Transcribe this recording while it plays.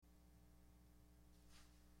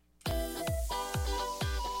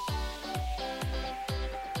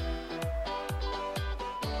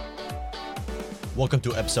Welcome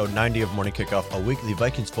to episode 90 of Morning Kickoff, a weekly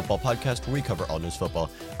Vikings football podcast where we cover all news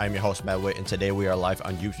football. I'm your host, Matt Witt, and today we are live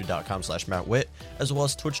on youtube.com/MattWitt, as well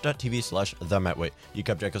as twitch.tv/TheMattWitt. You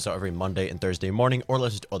can check us out every Monday and Thursday morning, or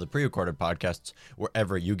listen to other pre-recorded podcasts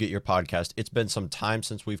wherever you get your podcast. It's been some time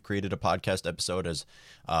since we've created a podcast episode, as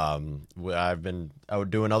I've been out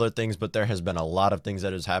doing other things, but there has been a lot of things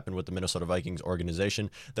that has happened with the Minnesota Vikings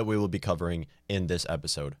organization that we will be covering in this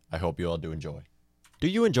episode. I hope you all do enjoy. Do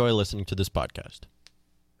you enjoy listening to this podcast?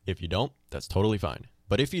 If you don't, that's totally fine.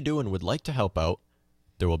 But if you do and would like to help out,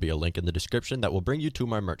 there will be a link in the description that will bring you to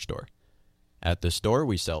my merch store. At this store,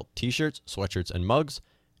 we sell t-shirts, sweatshirts, and mugs,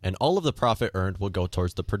 and all of the profit earned will go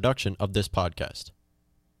towards the production of this podcast.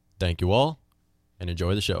 Thank you all, and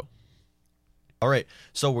enjoy the show. All right,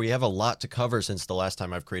 so we have a lot to cover since the last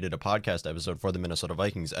time I've created a podcast episode for the Minnesota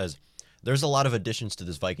Vikings, as there's a lot of additions to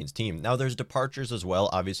this Vikings team. Now, there's departures as well.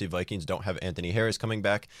 Obviously, Vikings don't have Anthony Harris coming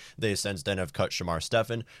back. They since then have cut Shamar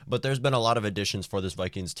Stephen, but there's been a lot of additions for this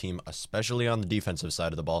Vikings team, especially on the defensive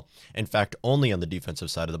side of the ball. In fact, only on the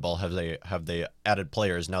defensive side of the ball have they added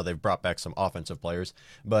players. Now they've brought back some offensive players,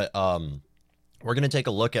 but we're going to take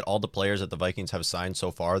a look at all the players that the Vikings have signed so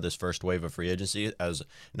far this first wave of free agency, as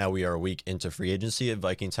now we are a week into free agency.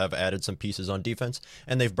 Vikings have added some pieces on defense,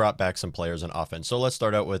 and they've brought back some players on offense. So let's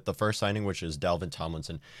start out with the first signing, which is Dalvin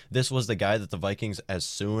Tomlinson. This was the guy that the Vikings, as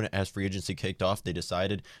soon as free agency kicked off, they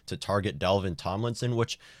decided to target Dalvin Tomlinson,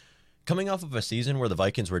 which, coming off of a season where the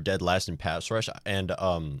Vikings were dead last in pass rush and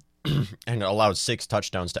allowed 6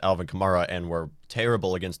 touchdowns to Alvin Kamara and were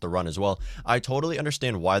terrible against the run as well, I totally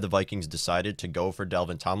understand why the Vikings decided to go for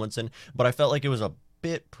Dalvin Tomlinson, but I felt like it was a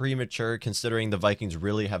bit premature considering the Vikings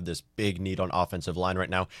really have this big need on offensive line right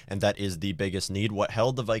now, and that is the biggest need. What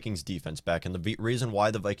held the Vikings defense back, and the reason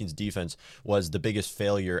why the Vikings defense was the biggest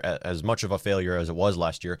failure, as much of a failure as it was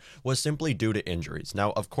last year, was simply due to injuries.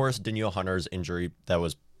 Now, of course, Danielle Hunter's injury,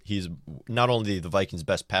 he's not only the Vikings'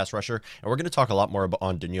 best pass rusher, and we're going to talk a lot more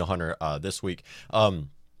on Danielle Hunter this week.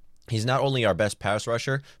 He's not only our best pass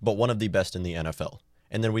rusher, but one of the best in the NFL.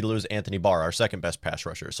 And then we lose Anthony Barr, our second best pass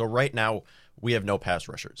rusher. So right now, we have no pass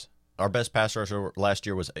rushers. Our best pass rusher last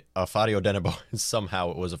year was Fadio Denebo.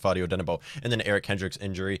 Somehow it was Fadio Denebo. And then Eric Kendricks'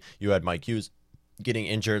 injury, you had Mike Hughes getting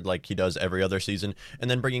injured like he does every other season, and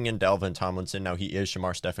then bringing in Dalvin Tomlinson. Now he is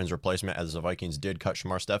Shamar Stephen's replacement, as the Vikings did cut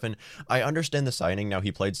Shamar Stephen. I understand the signing. Now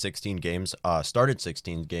he played 16 games, started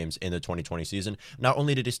 16 games in the 2020 season. Not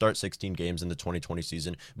only did he start 16 games in the 2020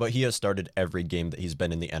 season, but he has started every game that he's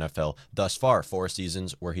been in the NFL thus far, 4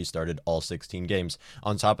 seasons where he started all 16 games.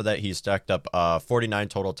 On top of that, he's stacked up 49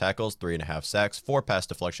 total tackles, 3.5 sacks, 4 pass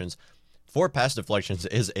deflections. 4 pass deflections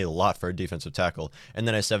is a lot for a defensive tackle, and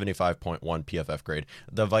then a 75.1 PFF grade.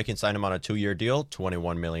 The Vikings signed him on a 2-year deal,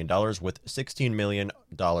 $21 million, with $16 million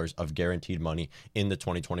of guaranteed money in the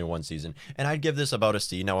 2021 season. And I'd give this about a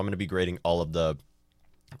C. Now I'm going to be grading all of the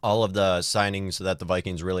signings that the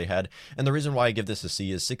Vikings really had, and the reason why I give this a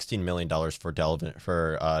C is $16 million for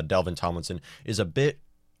Dalvin Tomlinson is a bit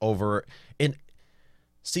over.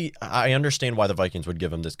 See, I understand why the Vikings would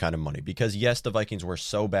give him this kind of money, because yes, the Vikings were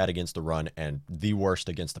so bad against the run and the worst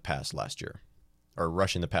against the pass last year, or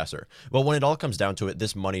rushing the passer. But when it all comes down to it,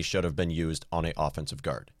 this money should have been used on an offensive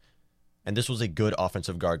guard. And this was a good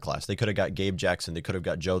offensive guard class. They could have got Gabe Jackson. They could have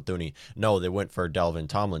got Joe Thuney. No, they went for Dalvin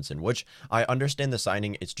Tomlinson, which I understand the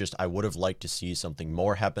signing. It's just I would have liked to see something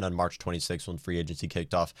more happen on March 26th when free agency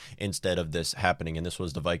kicked off instead of this happening. And this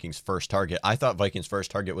was the Vikings' first target. I thought Vikings'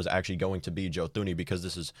 first target was actually going to be Joe Thuney, because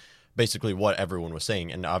this is basically what everyone was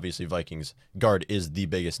saying. And obviously Vikings guard is the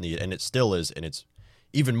biggest need, and it still is, and it's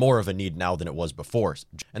even more of a need now than it was before.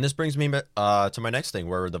 And this brings me to my next thing,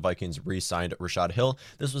 where the Vikings re-signed Rashad Hill.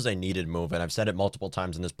 This was a needed move, and I've said it multiple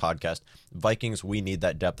times in this podcast. Vikings, we need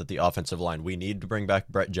that depth at the offensive line. We need to bring back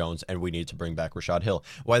Brett Jones, and we need to bring back Rashad Hill.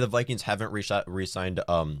 Why the Vikings haven't re-signed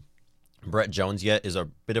Brett Jones yet is a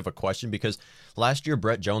bit of a question, because last year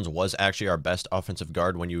Brett Jones was actually our best offensive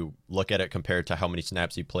guard when you look at it compared to how many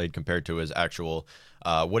snaps he played compared to his actual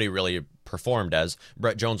what he really performed as.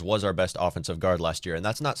 Brett Jones was our best offensive guard last year, and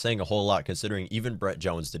that's not saying a whole lot considering even Brett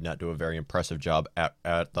Jones did not do a very impressive job at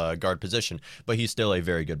the guard position, but he's still a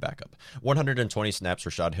very good backup. 120 snaps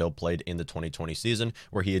Rashad Hill played in the 2020 season,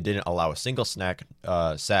 where he didn't allow a single sack,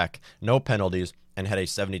 no penalties, and had a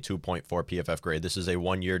 72.4 PFF grade. This is a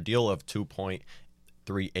 1-year deal of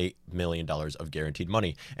 $2.38 million of guaranteed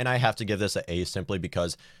money. And I have to give this an A simply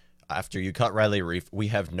because after you cut Riley Reiff, we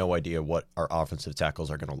have no idea what our offensive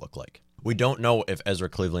tackles are going to look like. We don't know if Ezra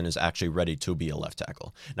Cleveland is actually ready to be a left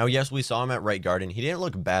tackle. Now, yes, we saw him at right guard, and he didn't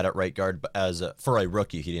look bad at right guard, but for a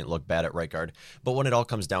rookie, he didn't look bad at right guard. But when it all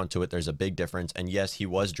comes down to it, there's a big difference. And yes, he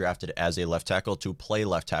was drafted as a left tackle to play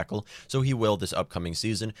left tackle, so he will this upcoming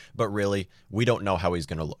season. But really, we don't know how he's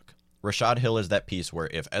going to look. Rashad Hill is that piece where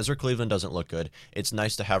if Ezra Cleveland doesn't look good, it's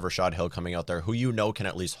nice to have Rashad Hill coming out there who you know can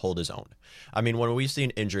at least hold his own. I mean, when we've seen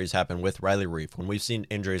injuries happen with Riley Reiff, when we've seen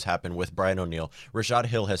injuries happen with Brian O'Neill, Rashad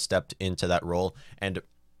Hill has stepped into that role and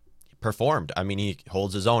performed. I mean, he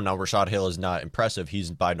holds his own. Now, Rashad Hill is not impressive. He's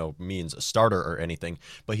by no means a starter or anything,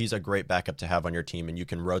 but he's a great backup to have on your team, and you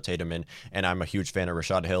can rotate him in. And I'm a huge fan of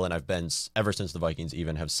Rashad Hill, and I've been ever since the Vikings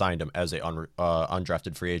even have signed him as a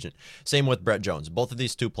undrafted free agent. Same with Brett Jones. Both of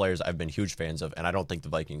these two players I've been huge fans of, and I don't think the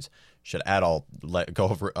Vikings should at all let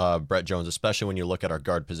go of Brett Jones, especially when you look at our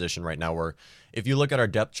guard position right now, where if you look at our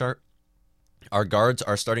depth chart, our guards,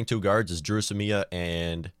 our starting two guards is Drew Samia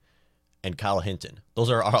and Kyle Hinton.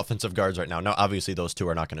 Those are our offensive guards right now. Now, obviously, those two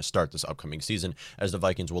are not going to start this upcoming season, as the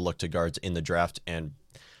Vikings will look to guards in the draft. And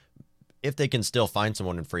if they can still find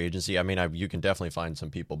someone in free agency, I mean, you can definitely find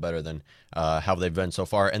some people better than how they've been so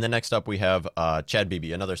far. And then next up, we have Chad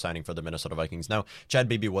Beebe, another signing for the Minnesota Vikings. Now, Chad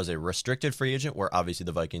Beebe was a restricted free agent where obviously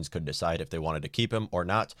the Vikings could decide if they wanted to keep him or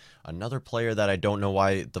not. Another player that I don't know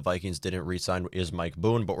why the Vikings didn't re-sign is Mike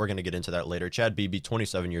Boone, but we're going to get into that later. Chad Beebe,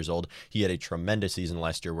 27 years old. He had a tremendous season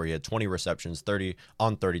last year where he had 20 receptions, 30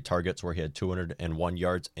 targets, where he had 201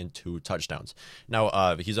 yards and 2 touchdowns.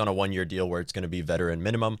 Now, he's on a one-year deal where it's going to be veteran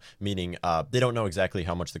minimum, meaning they don't know exactly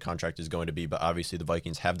how much the contract is going to be, but obviously the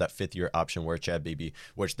Vikings have that 5th-year option where Chad Beebe,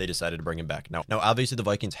 which they decided to bring him back. Now, obviously the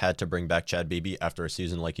Vikings had to bring back Chad Beebe after a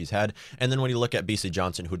season like he's had, and then when you look at BC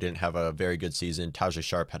Johnson, who didn't have a very good season, Tajae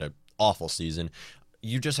Sharpe had an awful season.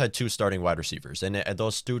 You just had 2 starting wide receivers, and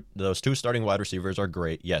those two starting wide receivers are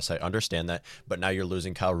great. Yes, I understand that, but now you're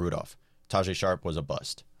losing Kyle Rudolph. Tajae Sharpe was a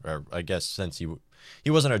bust, or I guess since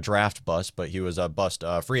he wasn't a draft bust, but he was a bust,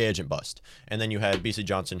 free agent bust. And then you had BC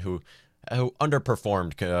Johnson, who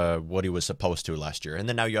underperformed what he was supposed to last year. And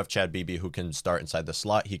then now you have Chad Beebe, who can start inside the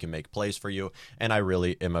slot. He can make plays for you. And I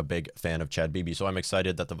really am a big fan of Chad Beebe. So I'm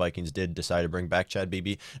excited that the Vikings did decide to bring back Chad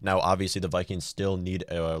Beebe. Now, obviously, the Vikings still need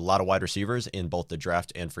a lot of wide receivers in both the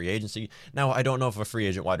draft and free agency. Now, I don't know if a free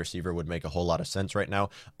agent wide receiver would make a whole lot of sense right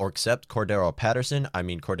now, or except Cordero Patterson. I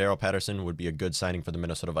mean, Cordero Patterson would be a good signing for the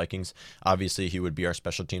Minnesota Vikings. Obviously, he would be our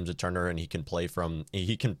special teams returner, and he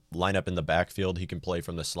can line up in the backfield. He can play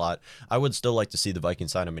from the slot. I would still like to see the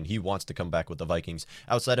Vikings sign him, and he wants to come back with the Vikings.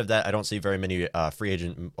 Outside of that, I don't see very many free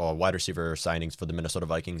agent or wide receiver signings for the Minnesota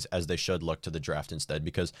Vikings, as they should look to the draft instead,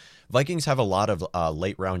 because Vikings have a lot of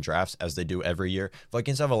late round drafts, as they do every year.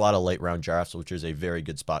 Vikings have a lot of late round drafts, which is a very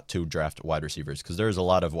good spot to draft wide receivers, because there's a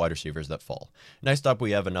lot of wide receivers that fall. Next up,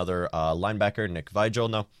 we have another linebacker, Nick Vigil.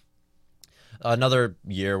 Now, another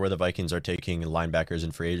year where the Vikings are taking linebackers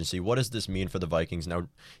in free agency. What does this mean for the Vikings? Now,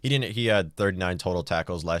 he had 39 total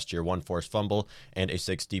tackles last year, 1 forced fumble, and a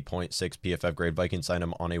 60.6 PFF grade. Vikings signed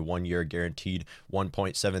him on a 1-year guaranteed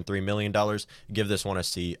 $1.73 million. Give this one a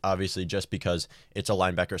C, obviously, just because it's a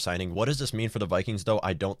linebacker signing. What does this mean for the Vikings, though?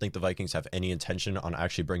 I don't think the Vikings have any intention on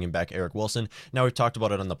actually bringing back Eric Wilson. Now, we've talked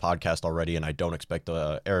about it on the podcast already, and I don't expect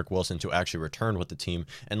Eric Wilson to actually return with the team,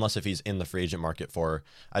 unless if he's in the free agent market for,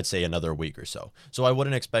 I'd say, another week or so. So I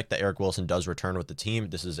wouldn't expect that Eric Wilson does return with the team.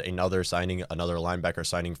 This is another signing, another linebacker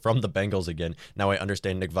signing from the Bengals again. Now, I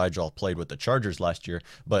understand Nick Vigil played with the Chargers last year,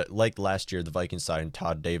 but like last year, the Vikings signed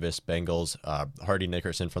Todd Davis, Bengals, Hardy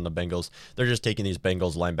Nickerson from the Bengals. They're just taking these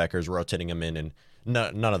Bengals linebackers, rotating them in, and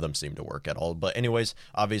none of them seem to work at all. But anyways,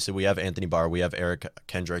 obviously, we have Anthony Barr, we have Eric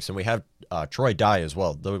Kendricks, and we have Troy Dye as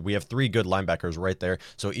well. We have 3 good linebackers right there.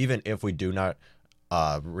 So even if we do not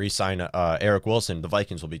re-sign Eric Wilson, the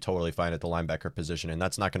Vikings will be totally fine at the linebacker position, and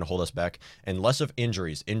that's not going to hold us back unless of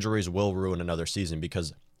injuries. Injuries will ruin another season,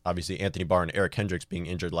 because obviously Anthony Barr and Eric Kendricks being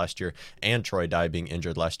injured last year and Troy Dye being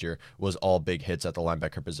injured last year was all big hits at the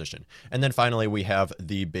linebacker position. And then finally, we have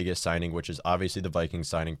the biggest signing, which is obviously the Vikings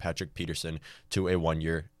signing Patrick Peterson to a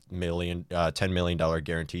 1-year $10 million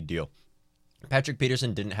guaranteed deal. Patrick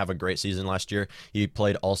Peterson didn't have a great season last year. He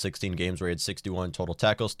played all 16 games where he had 61 total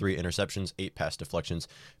tackles, 3 interceptions, 8 pass deflections,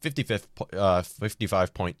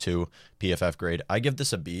 55.2 PFF grade. I give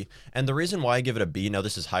this a B. And the reason why I give it a B, now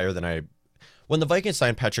this is higher than when the Vikings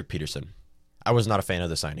signed Patrick Peterson, I was not a fan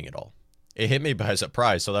of the signing at all. It hit me by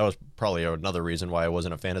surprise, so that was probably another reason why I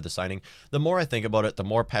wasn't a fan of the signing. The more I think about it, the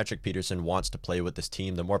more Patrick Peterson wants to play with this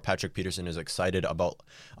team, the more Patrick Peterson is excited about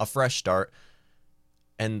a fresh start.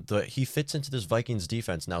 And he fits into this Vikings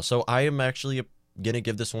defense now. So I am actually going to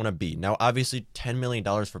give this one a B. Now, obviously, $10 million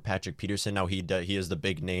for Patrick Peterson. Now, he is the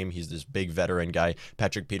big name. He's this big veteran guy.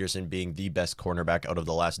 Patrick Peterson being the best cornerback out of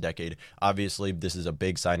the last decade. Obviously, this is a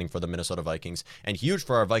big signing for the Minnesota Vikings and huge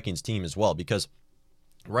for our Vikings team as well, because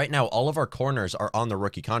right now, all of our corners are on the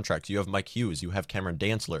rookie contracts. You have Mike Hughes, you have Cameron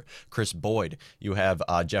Dantzler, Chris Boyd, you have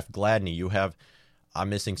Jeff Gladney, you have, I'm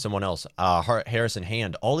missing someone else, Harrison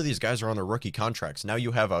Hand. All of these guys are on the rookie contracts. Now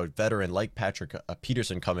you have a veteran like Patrick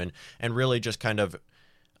Peterson come in and really just kind of,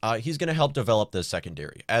 he's going to help develop the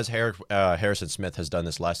secondary. As Harrison Smith has done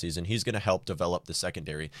this last season, he's going to help develop the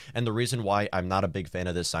secondary. And the reason why I'm not a big fan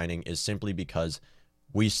of this signing is simply because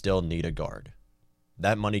we still need a guard.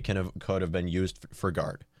 That money could have been used for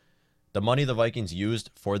guard. The money the Vikings used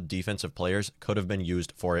for defensive players could have been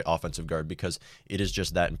used for an offensive guard, because it is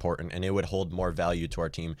just that important, and it would hold more value to our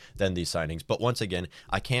team than these signings. But once again,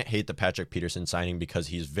 I can't hate the Patrick Peterson signing because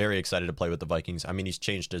he's very excited to play with the Vikings. I mean, he's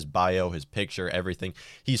changed his bio, his picture, everything.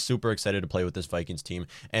 He's super excited to play with this Vikings team.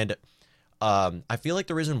 And I feel like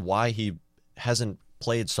the reason why he hasn't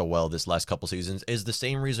played so well this last couple seasons is the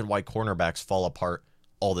same reason why cornerbacks fall apart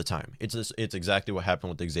all the time. It's exactly what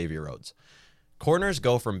happened with Xavier Rhodes. Corners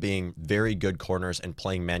go from being very good corners and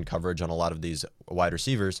playing man coverage on a lot of these wide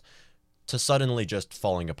receivers to suddenly just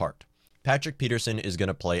falling apart. Patrick Peterson is going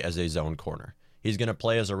to play as a zone corner. He's going to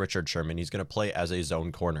play as a Richard Sherman. He's going to play as a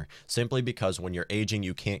zone corner, simply because when you're aging,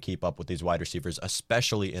 you can't keep up with these wide receivers,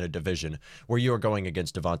 especially in a division where you are going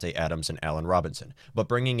against Davante Adams and Allen Robinson. But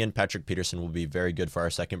bringing in Patrick Peterson will be very good for our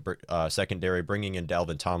secondary. Bringing in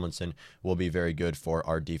Dalvin Tomlinson will be very good for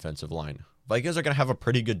our defensive line. Vikings are going to have a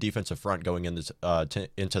pretty good defensive front going in this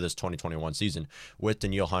into this 2021 season with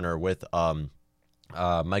Danielle Hunter, with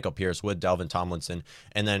Michael Pierce, with Dalvin Tomlinson,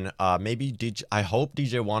 and then maybe I hope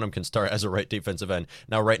DJ Wonnum can start as a right defensive end.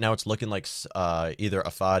 Now, right now, it's looking like either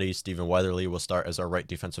Afadi, Stephen Weatherly will start as our right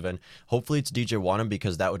defensive end. Hopefully, it's DJ Wonnum,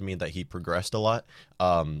 because that would mean that he progressed a lot.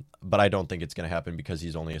 But I don't think it's going to happen because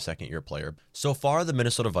he's only a second-year player. So far, the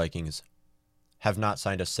Minnesota Vikings have not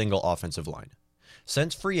signed a single offensive line.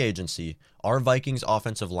 Since free agency, our Vikings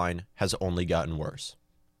offensive line has only gotten worse.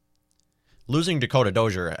 Losing Dakota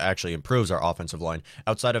Dozier actually improves our offensive line.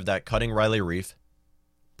 Outside of that, cutting Riley Reef,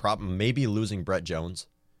 maybe losing Brett Jones.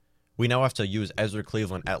 We now have to use Ezra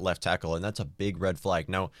Cleveland at left tackle, and that's a big red flag.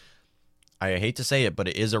 Now, I hate to say it, but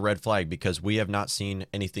it is a red flag because we have not seen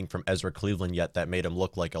anything from Ezra Cleveland yet that made him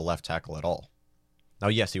look like a left tackle at all. Now,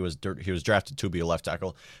 yes, he was drafted to be a left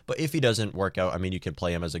tackle, but if he doesn't work out, I mean, you can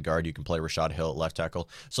play him as a guard. You can play Rashad Hill at left tackle.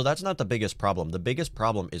 So that's not the biggest problem. The biggest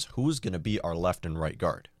problem is who's going to be our left and right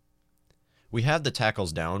guard. We have the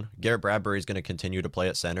tackles down. Garrett Bradbury is going to continue to play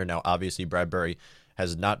at center. Now, obviously, Bradbury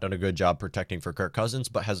has not done a good job protecting for Kirk Cousins,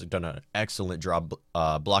 but has done an excellent job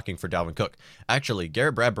blocking for Dalvin Cook. Actually,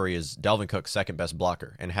 Garrett Bradbury is Dalvin Cook's second best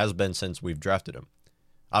blocker and has been since we've drafted him.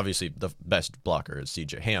 Obviously, the best blocker is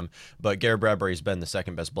C.J. Ham, but Garrett Bradbury's been the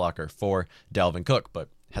second best blocker for Dalvin Cook, but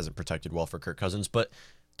hasn't protected well for Kirk Cousins. But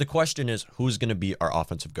the question is, who's going to be our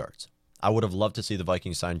offensive guards? I would have loved to see the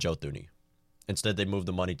Vikings sign Joe Thuney. Instead, they moved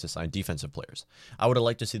the money to sign defensive players. I would have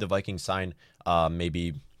liked to see the Vikings sign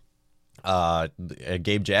maybe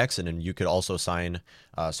Gabe Jackson, and you could also sign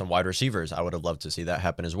some wide receivers. I would have loved to see that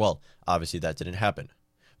happen as well. Obviously, that didn't happen.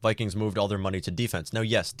 Vikings moved all their money to defense. Now,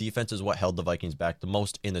 yes, defense is what held the Vikings back the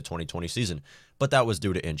most in the 2020 season, but that was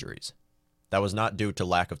due to injuries. That was not due to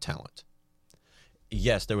lack of talent.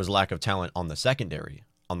 Yes, there was lack of talent on the secondary,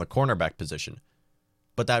 on the cornerback position,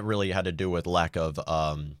 but that really had to do with lack of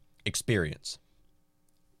experience.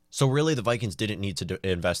 So really, the Vikings didn't need to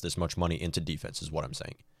invest this much money into defense, is what I'm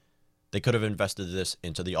saying. They could have invested this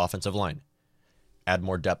into the offensive line, add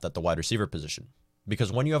more depth at the wide receiver position.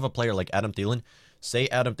 Because when you have a player like Adam Thielen, say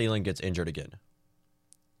Adam Thielen gets injured again,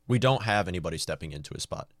 we don't have anybody stepping into his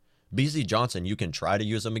spot. Beasley Johnson, you can try to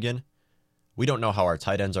use him again. We don't know how our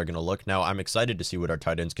tight ends are going to look. Now, I'm excited to see what our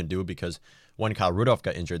tight ends can do because when Kyle Rudolph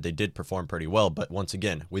got injured, they did perform pretty well. But once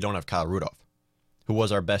again, we don't have Kyle Rudolph, who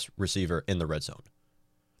was our best receiver in the red zone.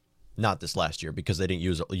 Not this last year because they didn't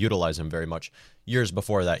utilize him very much. Years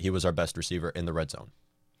before that, he was our best receiver in the red zone.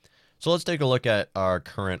 So let's take a look at our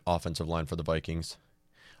current offensive line for the Vikings.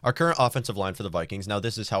 Our current offensive line for the Vikings. Now,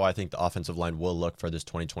 this is how I think the offensive line will look for this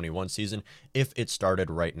 2021 season if it started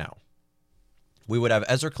right now. We would have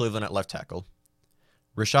Ezra Cleveland at left tackle,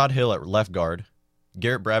 Rashad Hill at left guard,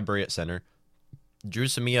 Garrett Bradbury at center, Drew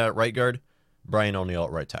Samia at right guard, Brian O'Neill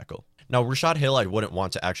at right tackle. Now, Rashad Hill, I wouldn't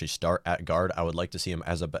want to actually start at guard. I would like to see him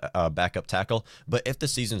as a backup tackle. But if the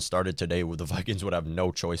season started today, the Vikings would have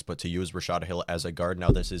no choice but to use Rashad Hill as a guard. Now,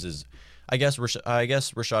 this is his, I guess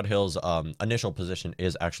Rashad Hill's initial position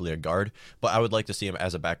is actually a guard. But I would like to see him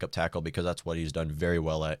as a backup tackle because that's what he's done very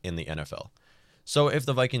well at in the NFL. So if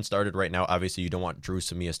the Vikings started right now, obviously you don't want Drew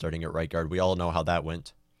Samia starting at right guard. We all know how that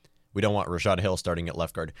went. We don't want Rashad Hill starting at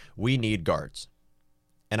left guard. We need guards.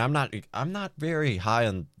 And I'm not very high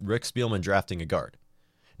on Rick Spielman drafting a guard.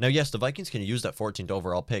 Now, yes, the Vikings can use that 14th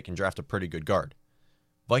overall pick and draft a pretty good guard.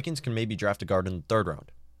 Vikings can maybe draft a guard in the third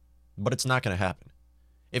round, but it's not going to happen.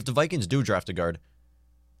 If the Vikings do draft a guard,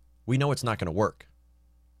 we know it's not going to work.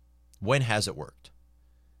 When has it worked?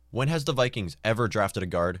 When has the Vikings ever drafted a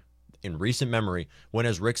guard in recent memory? When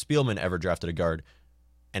has Rick Spielman ever drafted a guard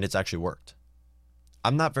and it's actually worked?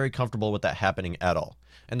 I'm not very comfortable with that happening at all.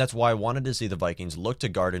 And that's why I wanted to see the Vikings look to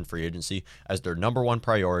guard in free agency as their number one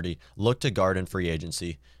priority. Look to guard in free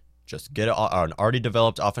agency. Just get an already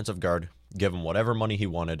developed offensive guard, give him whatever money he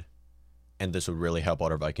wanted, and this would really help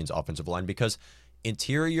out our Vikings offensive line because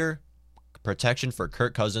interior protection for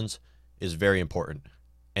Kirk Cousins is very important,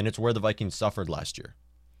 and it's where the Vikings suffered last year.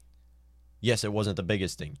 Yes, it wasn't the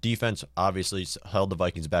biggest thing. Defense obviously held the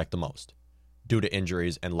Vikings back the most due to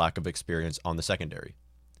injuries and lack of experience on the secondary.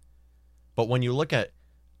 But when you look at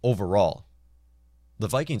overall, the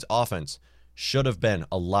Vikings offense should have been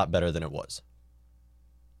a lot better than it was.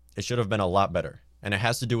 It should have been a lot better. And it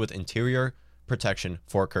has to do with interior protection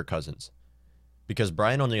for Kirk Cousins. Because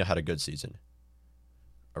Brian O'Neill had a good season.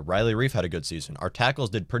 Riley Reiff had a good season. Our tackles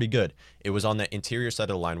did pretty good. It was on the interior side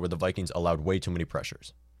of the line where the Vikings allowed way too many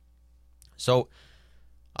pressures. So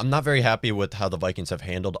I'm not very happy with how the Vikings have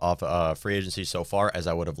handled off free agency so far, as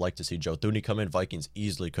I would have liked to see Joe Thuney come in. Vikings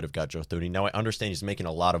easily could have got Joe Thuney. Now, I understand he's making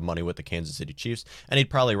a lot of money with the Kansas City Chiefs, and he'd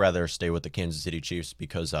probably rather stay with the Kansas City Chiefs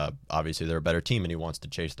because obviously they're a better team and he wants to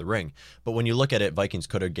chase the ring. But when you look at it, Vikings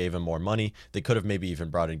could have gave him more money. They could have maybe even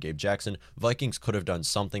brought in Gabe Jackson. Vikings could have done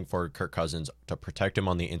something for Kirk Cousins to protect him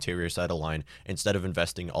on the interior side of the line instead of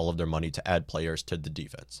investing all of their money to add players to the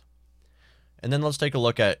defense. And then let's take a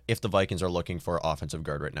look at if the Vikings are looking for an offensive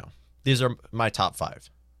guard right now. These are my top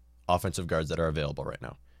 5 offensive guards that are available right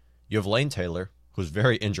now. You have Lane Taylor, who's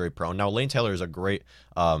very injury prone. Now, Lane Taylor is a great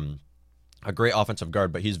offensive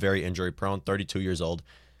guard, but he's very injury prone, 32 years old.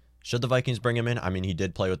 Should the Vikings bring him in? I mean, he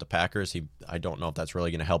did play with the Packers. I don't know if that's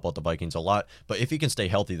really going to help out the Vikings a lot, but if he can stay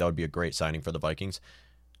healthy, that would be a great signing for the Vikings.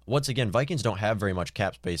 Once again, Vikings don't have very much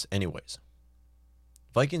cap space anyways.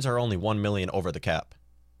 Vikings are only $1 million over the cap.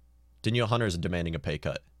 Danielle Hunter is demanding a pay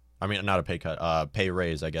cut. I mean, not a pay cut, pay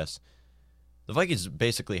raise, I guess. The Vikings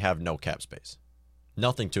basically have no cap space.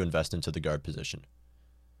 Nothing to invest into the guard position.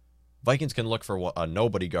 Vikings can look for a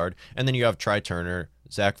nobody guard, and then you have Try Turner,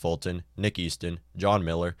 Zach Fulton, Nick Easton, John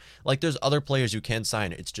Miller. Like, there's other players you can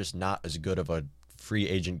sign. It's just not as good of a free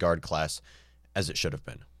agent guard class as it should have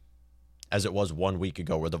been. As it was 1 week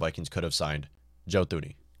ago where the Vikings could have signed Joe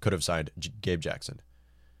Thuney, could have signed Gabe Jackson.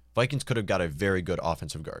 Vikings could have got a very good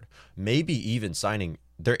offensive guard. Maybe even signing...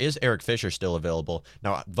 There is Eric Fisher still available.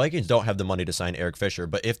 Now, Vikings don't have the money to sign Eric Fisher,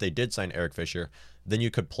 but if they did sign Eric Fisher, then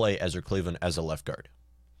you could play Ezra Cleveland as a left guard.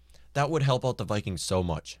 That would help out the Vikings so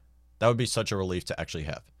much. That would be such a relief to actually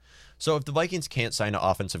have. So if the Vikings can't sign an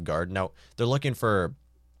offensive guard, now they're looking for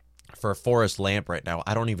Forrest Lamp right now.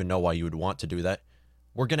 I don't even know why you would want to do that.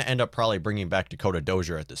 We're going to end up probably bringing back Dakota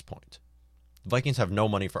Dozier at this point. The Vikings have no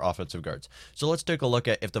money for offensive guards. So let's take a look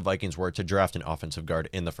at if the Vikings were to draft an offensive guard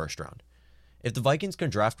in the first round. If the Vikings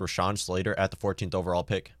can draft Rashawn Slater at the 14th overall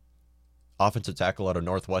pick, offensive tackle out of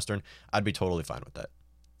Northwestern, I'd be totally fine with that.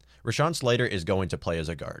 Rashawn Slater is going to play as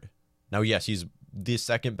a guard. Now, yes, he's the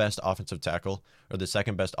second best offensive tackle or the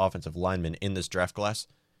second best offensive lineman in this draft class.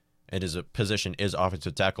 And his position is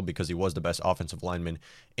offensive tackle because he was the best offensive lineman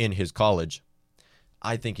in his college.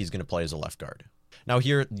 I think he's going to play as a left guard. Now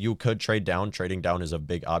here, you could trade down. Trading down is a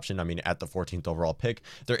big option. I mean, at the 14th overall pick,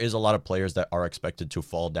 there is a lot of players that are expected to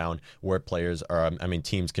fall down where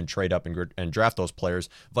teams can trade up and draft those players.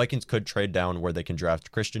 Vikings could trade down where they can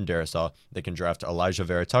draft Christian Darrisaw, they can draft Elijah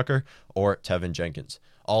Vera Tucker, or Tevin Jenkins,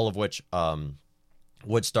 all of which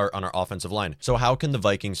would start on our offensive line. So how can the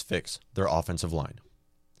Vikings fix their offensive line?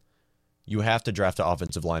 You have to draft an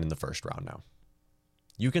offensive line in the first round now.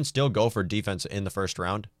 You can still go for defense in the first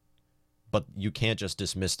round, but you can't just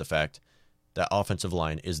dismiss the fact that offensive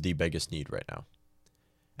line is the biggest need right now.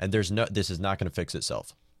 And this is not going to fix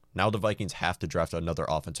itself. Now the Vikings have to draft another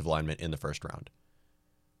offensive lineman in the first round.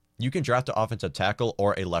 You can draft an offensive tackle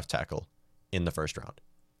or a left tackle in the first round.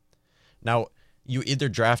 Now, you either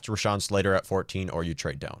draft Rashawn Slater at 14 or you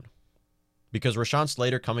trade down. Because Rashawn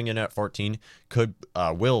Slater coming in at 14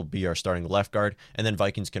 will be our starting left guard, and then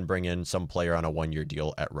Vikings can bring in some player on a 1-year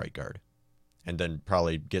deal at right guard. And then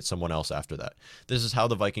probably get someone else after that. This is how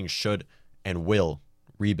the Vikings should and will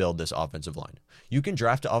rebuild this offensive line. You can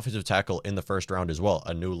draft an offensive tackle in the first round as well,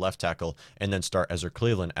 a new left tackle, and then start Ezra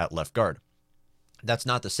Cleveland at left guard. That's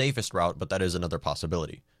not the safest route, but that is another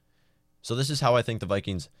possibility. So this is how I think the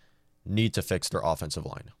Vikings need to fix their offensive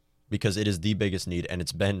line, because it is the biggest need, and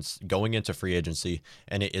it's been going into free agency,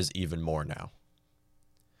 and it is even more now.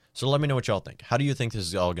 So let me know what y'all think. How do you think this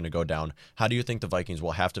is all going to go down? How do you think the Vikings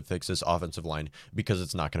will have to fix this offensive line, because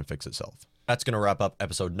it's not going to fix itself? That's going to wrap up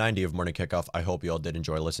episode 90 of Morning Kickoff. I hope you all did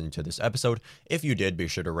enjoy listening to this episode. If you did, be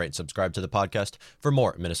sure to rate and subscribe to the podcast for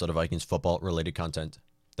more Minnesota Vikings football related content.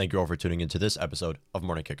 Thank you all for tuning into this episode of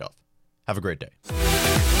Morning Kickoff. Have a great day.